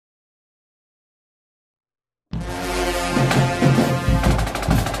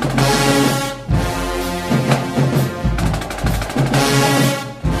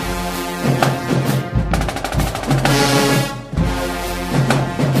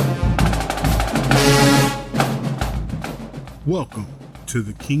Welcome to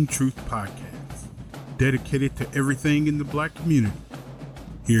the King Truth Podcast, dedicated to everything in the Black community.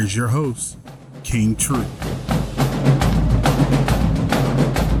 Here's your host, King Truth.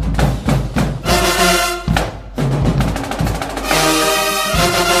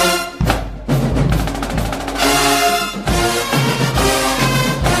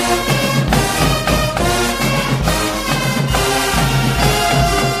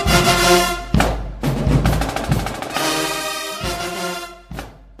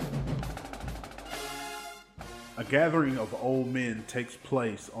 A gathering of old men takes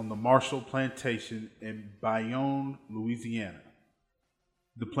place on the Marshall Plantation in Bayonne, Louisiana.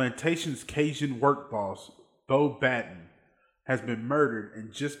 The plantation's Cajun work boss, Bo Batten, has been murdered,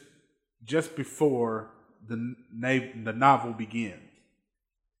 and just before the novel begins,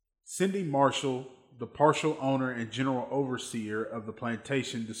 Cindy Marshall, the partial owner and general overseer of the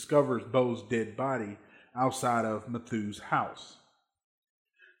plantation, discovers Bo's dead body outside of Matthew's house.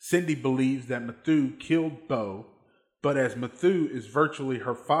 Cindy believes that Matthew killed Bo, but as Matthew is virtually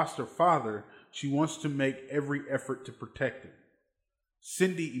her foster father, she wants to make every effort to protect him.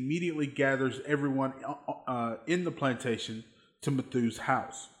 Cindy immediately gathers everyone in the plantation to Matthew's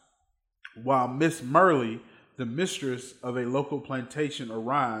house. While Miss Murley, the mistress of a local plantation,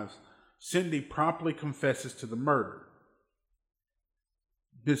 arrives, Cindy promptly confesses to the murder.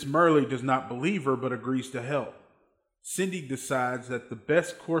 Miss Murley does not believe her, but agrees to help. Cindy decides that the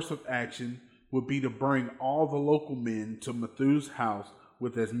best course of action would be to bring all the local men to Matthew's house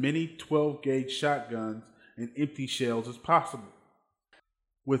with as many 12-gauge shotguns and empty shells as possible.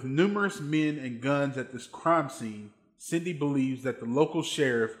 With numerous men and guns at this crime scene, Cindy believes that the local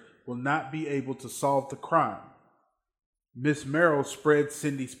sheriff will not be able to solve the crime. Miss Merrill spreads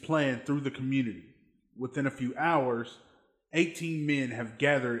Cindy's plan through the community. Within a few hours, 18 men have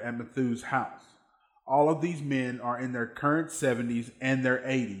gathered at Matthew's house. All of these men are in their current 70s and their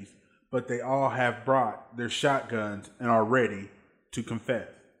 80s, but they all have brought their shotguns and are ready to confess.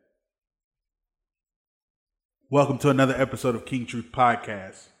 Welcome to another episode of King Truth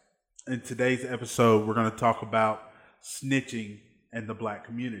Podcast. In today's episode, we're going to talk about snitching and the Black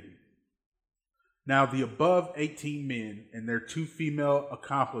community. Now, the above 18 men and their 2 female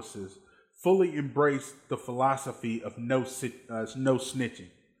accomplices fully embraced the philosophy of no snitching.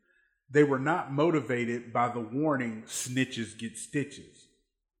 They were not motivated by the warning, snitches get stitches.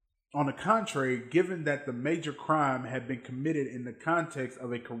 On the contrary, given that the major crime had been committed in the context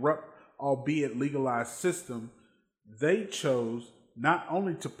of a corrupt, albeit legalized system, they chose not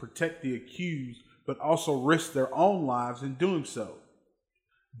only to protect the accused, but also risk their own lives in doing so.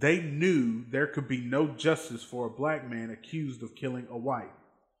 They knew there could be no justice for a Black man accused of killing a white.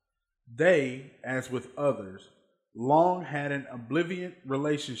 They, as with others, long had an oblivious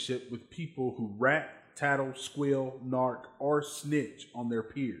relationship with people who rat, tattle, squill, narc, or snitch on their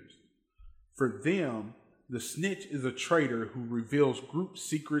peers. For them, the snitch is a traitor who reveals group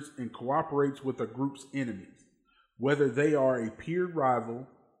secrets and cooperates with a group's enemies, whether they are a peer rival,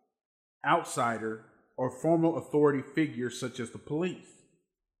 outsider, or formal authority figure such as the police.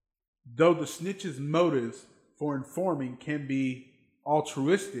 Though the snitch's motives for informing can be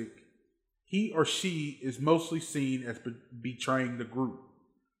altruistic, he or she is mostly seen as betraying the group.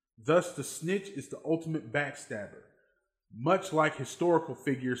 Thus, the snitch is the ultimate backstabber, much like historical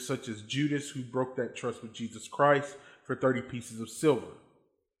figures such as Judas, who broke that trust with Jesus Christ for 30 pieces of silver.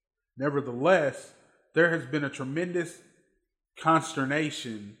 Nevertheless, there has been a tremendous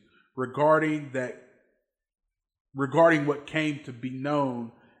consternation regarding what came to be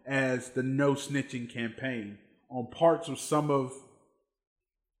known as the No Snitching campaign on parts of some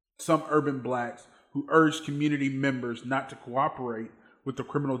urban Blacks who urged community members not to cooperate with the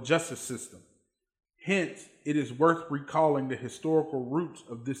criminal justice system. Hence, it is worth recalling the historical roots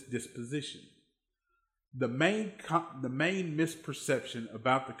of this disposition. The main misperception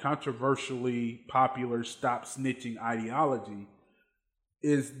about the controversially popular Stop Snitching ideology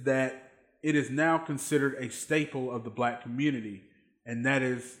is that it is now considered a staple of the Black community, and that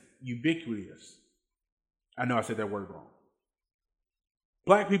is ubiquitous. I know I said that word wrong.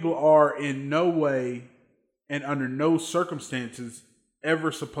 Black people are in no way and under no circumstances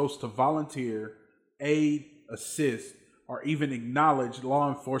ever supposed to volunteer, aid, assist, or even acknowledge law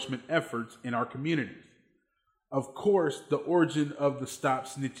enforcement efforts in our communities. Of course, the origin of the Stop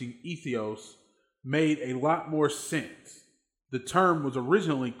Snitching ethos made a lot more sense. The term was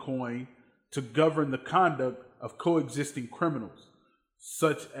originally coined to govern the conduct of coexisting criminals,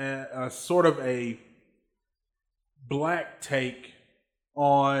 such as sort of a Black take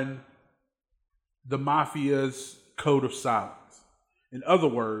on the mafia's code of silence. In other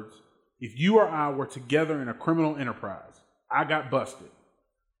words, if you or I were together in a criminal enterprise, I got busted.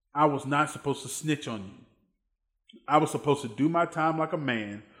 I was not supposed to snitch on you. I was supposed to do my time like a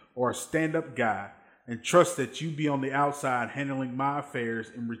man or a stand-up guy and trust that you be on the outside handling my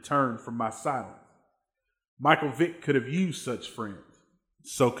affairs in return for my silence. Michael Vick could have used such friends.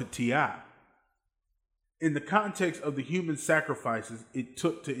 So could T.I. In the context of the human sacrifices it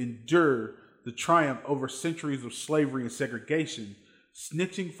took to endure the triumph over centuries of slavery and segregation,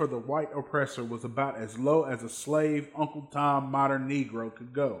 snitching for the white oppressor was about as low as a slave Uncle Tom modern Negro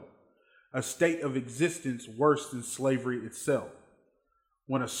could go, a state of existence worse than slavery itself.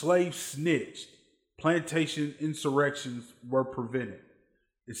 When a slave snitched, plantation insurrections were prevented,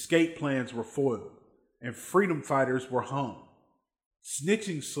 escape plans were foiled, and freedom fighters were hung.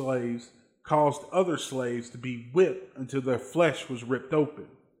 Snitching slaves caused other slaves to be whipped until their flesh was ripped open.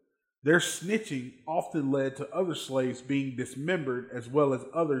 Their snitching often led to other slaves being dismembered, as well as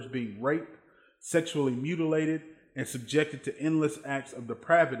others being raped, sexually mutilated, and subjected to endless acts of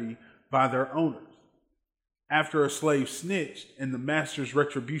depravity by their owners. After a slave snitched and the master's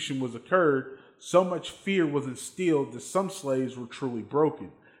retribution was occurred, so much fear was instilled that some slaves were truly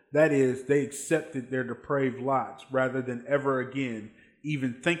broken. That is, they accepted their depraved lots rather than ever again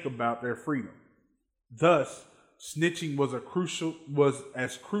even think about their freedom. Thus, snitching was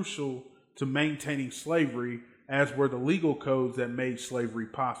as crucial to maintaining slavery as were the legal codes that made slavery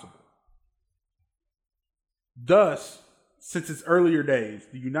possible. Thus, since its earlier days,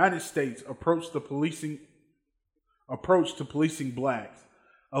 the United States approach to policing blacks,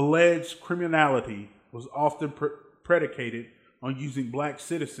 alleged criminality was often predicated on using black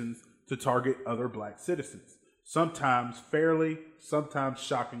citizens to target other black citizens, sometimes fairly, sometimes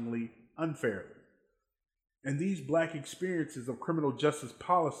shockingly unfairly. And these black experiences of criminal justice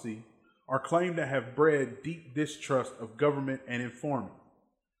policy are claimed to have bred deep distrust of government and informant.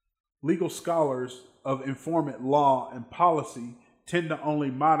 Legal scholars of informant law and policy tend to only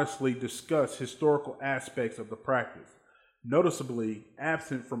modestly discuss historical aspects of the practice. Noticeably,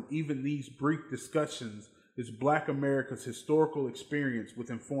 absent from even these brief discussions is Black America's historical experience with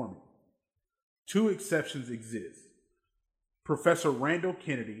informant. Two exceptions exist. Professor Randall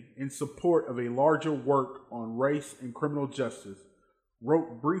Kennedy, in support of a larger work on race and criminal justice,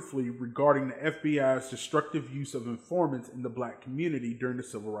 wrote briefly regarding the FBI's destructive use of informants in the black community during the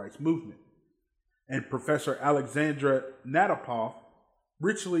Civil Rights Movement. And Professor Alexandra Nadapoff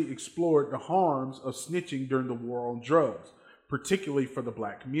richly explored the harms of snitching during the war on drugs, particularly for the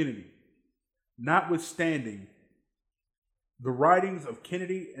black community. Notwithstanding, the writings of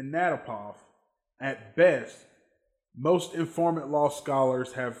Kennedy and Nadapoff, at best, most informant law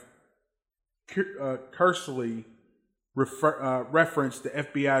scholars have cursorily referenced the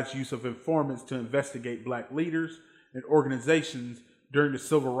FBI's use of informants to investigate black leaders and organizations during the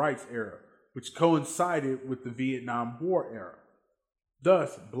Civil Rights era, which coincided with the Vietnam War era.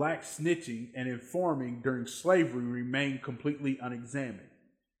 Thus, black snitching and informing during slavery remained completely unexamined.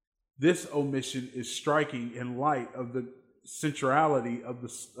 This omission is striking in light of the centrality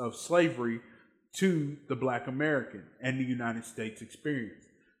of slavery to the Black American and the United States experience.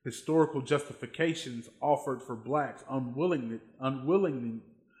 Historical justifications offered for blacks' unwillingness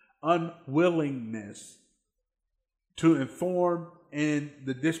to inform and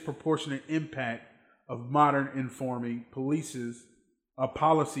the disproportionate impact of modern informing policies,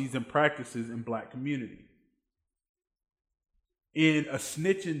 policies and practices in black community. In A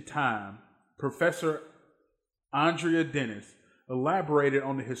Snitch in Time, Professor Andrea Dennis elaborated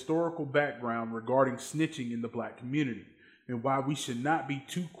on the historical background regarding snitching in the black community and why we should not be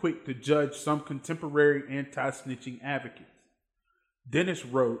too quick to judge some contemporary anti-snitching advocates. Dennis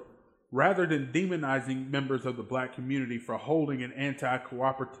wrote, rather than demonizing members of the black community for holding an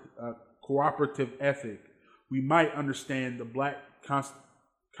anti-cooperative ethic, we might understand the black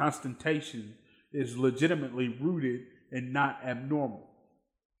constitution is legitimately rooted and not abnormal.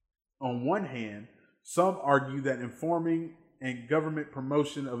 On one hand, some argue that informing and government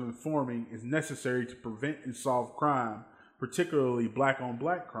promotion of informing is necessary to prevent and solve crime, particularly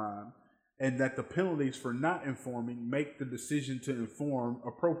black-on-black crime, and that the penalties for not informing make the decision to inform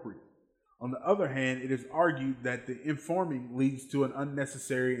appropriate. On the other hand, it is argued that the informing leads to an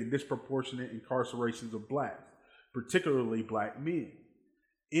unnecessary and disproportionate incarcerations of blacks, particularly black men,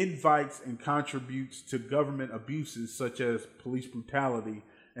 invites and contributes to government abuses such as police brutality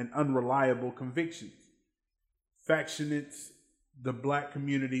and unreliable convictions, factionates the black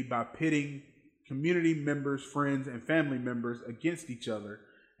community by pitting community members, friends, and family members against each other,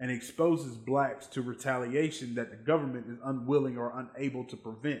 and exposes blacks to retaliation that the government is unwilling or unable to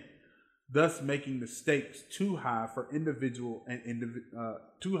prevent, thus making the stakes too high for individual and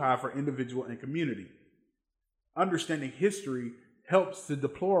community. Understanding history helps to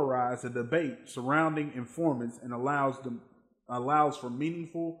depolarize the debate surrounding informants and allows for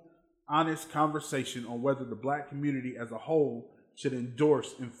meaningful, honest conversation on whether the black community as a whole should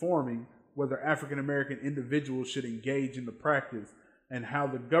endorse informing, whether African American individuals should engage in the practice, and how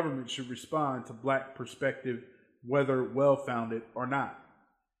the government should respond to black perspective, whether well-founded or not.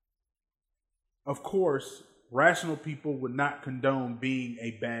 Of course, rational people would not condone being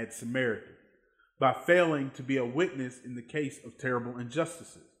a bad Samaritan by failing to be a witness in the case of terrible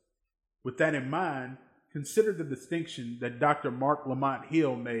injustices. With that in mind, consider the distinction that Dr. Mark Lamont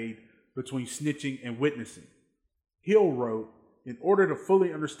Hill made between snitching and witnessing. Hill wrote, "In order to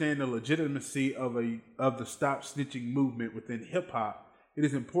fully understand the legitimacy of the Stop Snitching movement within hip-hop, it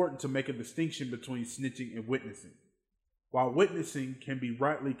is important to make a distinction between snitching and witnessing. While witnessing can be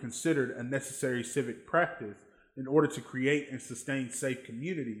rightly considered a necessary civic practice in order to create and sustain safe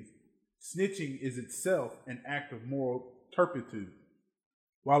communities, snitching is itself an act of moral turpitude.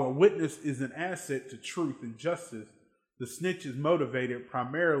 While a witness is an asset to truth and justice, the snitch is motivated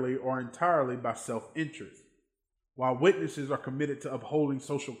primarily or entirely by self-interest. While witnesses are committed to upholding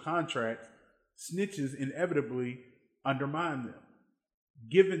social contracts, snitches inevitably undermine them.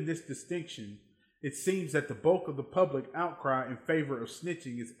 Given this distinction, it seems that the bulk of the public outcry in favor of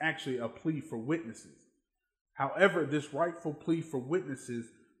snitching is actually a plea for witnesses. However, this rightful plea for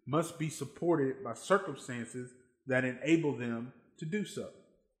witnesses must be supported by circumstances that enable them to do so.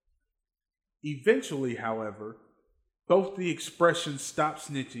 Eventually, however, both the expression stop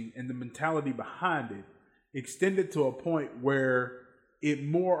snitching and the mentality behind it extended to a point where it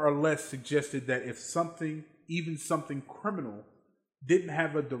more or less suggested that if something, even something criminal, didn't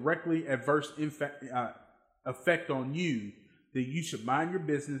have a directly adverse effect on you, then you should mind your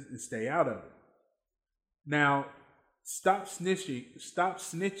business and stay out of it. Now, stop snitching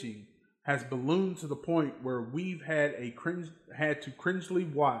has ballooned to the point where we've had to cringely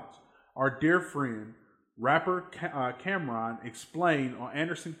watch our dear friend, rapper Cameron, explain on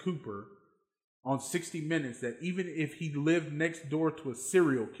Anderson Cooper on 60 Minutes that even if he lived next door to a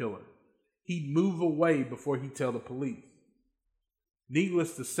serial killer, he'd move away before he'd tell the police.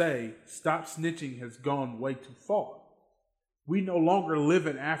 Needless to say, stop snitching has gone way too far. We no longer live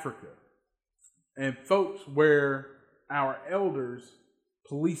in Africa, and folks where our elders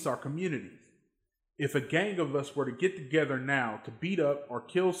police our communities. If a gang of us were to get together now to beat up or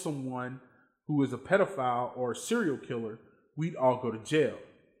kill someone who is a pedophile or a serial killer, we'd all go to jail.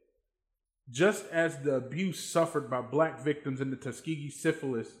 Just as the abuse suffered by black victims in the Tuskegee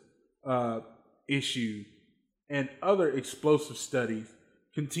syphilis issue and other explosive studies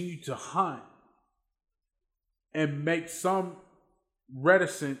continue to haunt and make some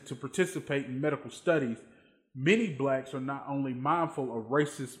reticent to participate in medical studies, many blacks are not only mindful of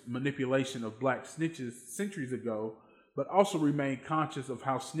racist manipulation of black snitches centuries ago, but also remain conscious of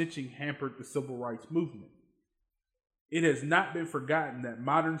how snitching hampered the civil rights movement. It has not been forgotten that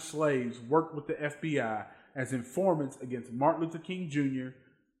modern slaves worked with the FBI as informants against Martin Luther King Jr.,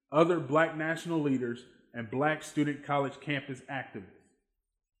 other black national leaders, and black student college campus activists.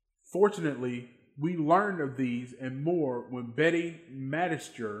 Fortunately, we learned of these and more when Betty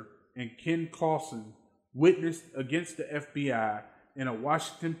Magister and Ken Clausen witnessed against the FBI in a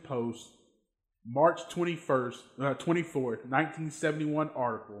Washington Post March 24th, 1971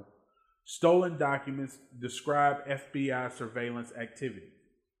 article. Stolen documents describe FBI surveillance activity.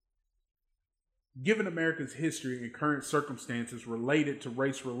 Given America's history and current circumstances related to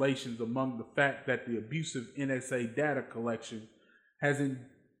race relations, among the fact that the abusive NSA data collection has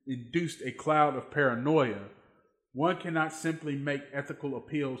induced a cloud of paranoia, one cannot simply make ethical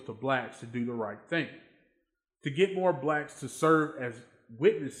appeals to blacks to do the right thing. To get more blacks to serve as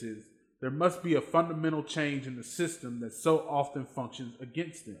witnesses, there must be a fundamental change in the system that so often functions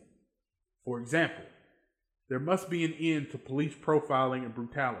against them. For example, there must be an end to police profiling and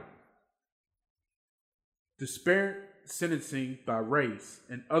brutality. Disparate sentencing by race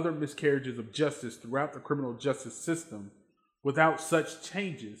and other miscarriages of justice throughout the criminal justice system. Without such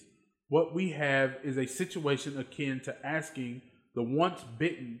changes, what we have is a situation akin to asking the once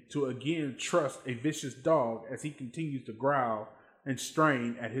bitten to again trust a vicious dog as he continues to growl and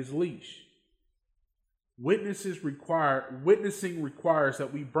strain at his leash. Witnessing requires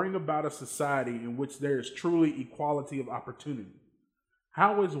that we bring about a society in which there is truly equality of opportunity.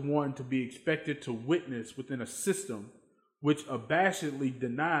 How is one to be expected to witness within a system which abashedly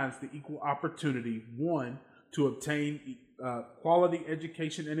denies the equal opportunity, 1, to obtain quality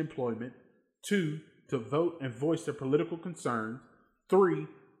education and employment, 2, to vote and voice their political concerns, 3,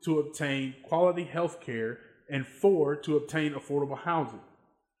 to obtain quality health care, and 4, to obtain affordable housing?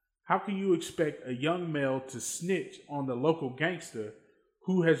 How can you expect a young male to snitch on the local gangster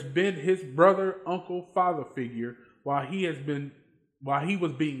who has been his brother, uncle, father figure while he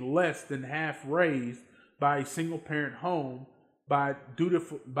was being less than half raised by a single parent home by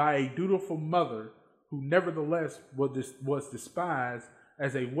a dutiful mother who nevertheless was despised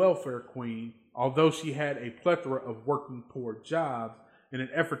as a welfare queen, although she had a plethora of working poor jobs in an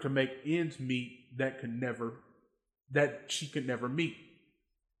effort to make ends meet that she could never meet.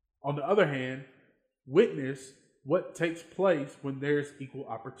 On the other hand, witness what takes place when there's equal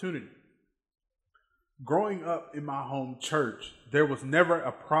opportunity. Growing up in my home church, there was never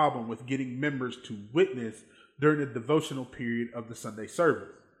a problem with getting members to witness during the devotional period of the Sunday service.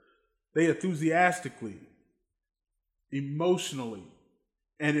 They enthusiastically, emotionally,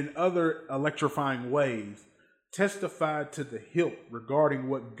 and in other electrifying ways testified to the hilt regarding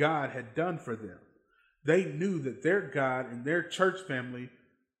what God had done for them. They knew that their God and their church family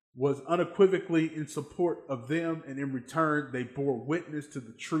was unequivocally in support of them, and in return, they bore witness to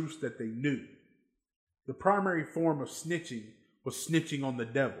the truths that they knew. The primary form of snitching was snitching on the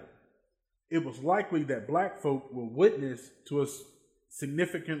devil. It was likely that black folk will witness to a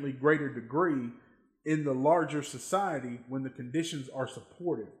significantly greater degree in the larger society when the conditions are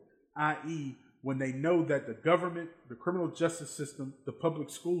supportive, i.e., when they know that the government, the criminal justice system, the public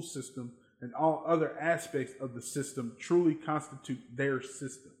school system, and all other aspects of the system truly constitute their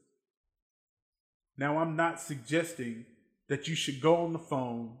system. Now, I'm not suggesting that you should go on the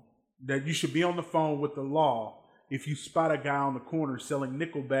phone, that you should be on the phone with the law if you spot a guy on the corner selling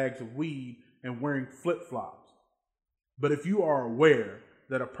nickel bags of weed and wearing flip-flops. But if you are aware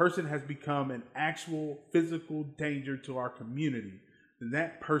that a person has become an actual physical danger to our community, then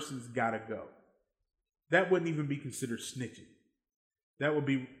that person's got to go. That wouldn't even be considered snitching. That would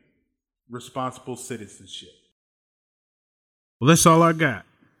be responsible citizenship. Well, that's all I got.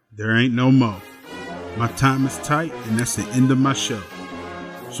 There ain't no more. My time is tight, and that's the end of my show.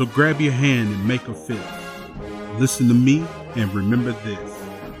 So grab your hand and make a fist. Listen to me and remember this.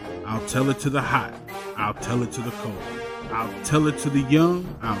 I'll tell it to the hot. I'll tell it to the cold. I'll tell it to the young.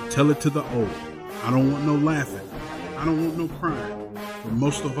 I'll tell it to the old. I don't want no laughing. I don't want no crying. But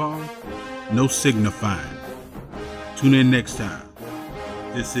most of all, no signifying. Tune in next time.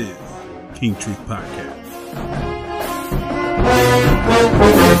 This is King Truth Podcast.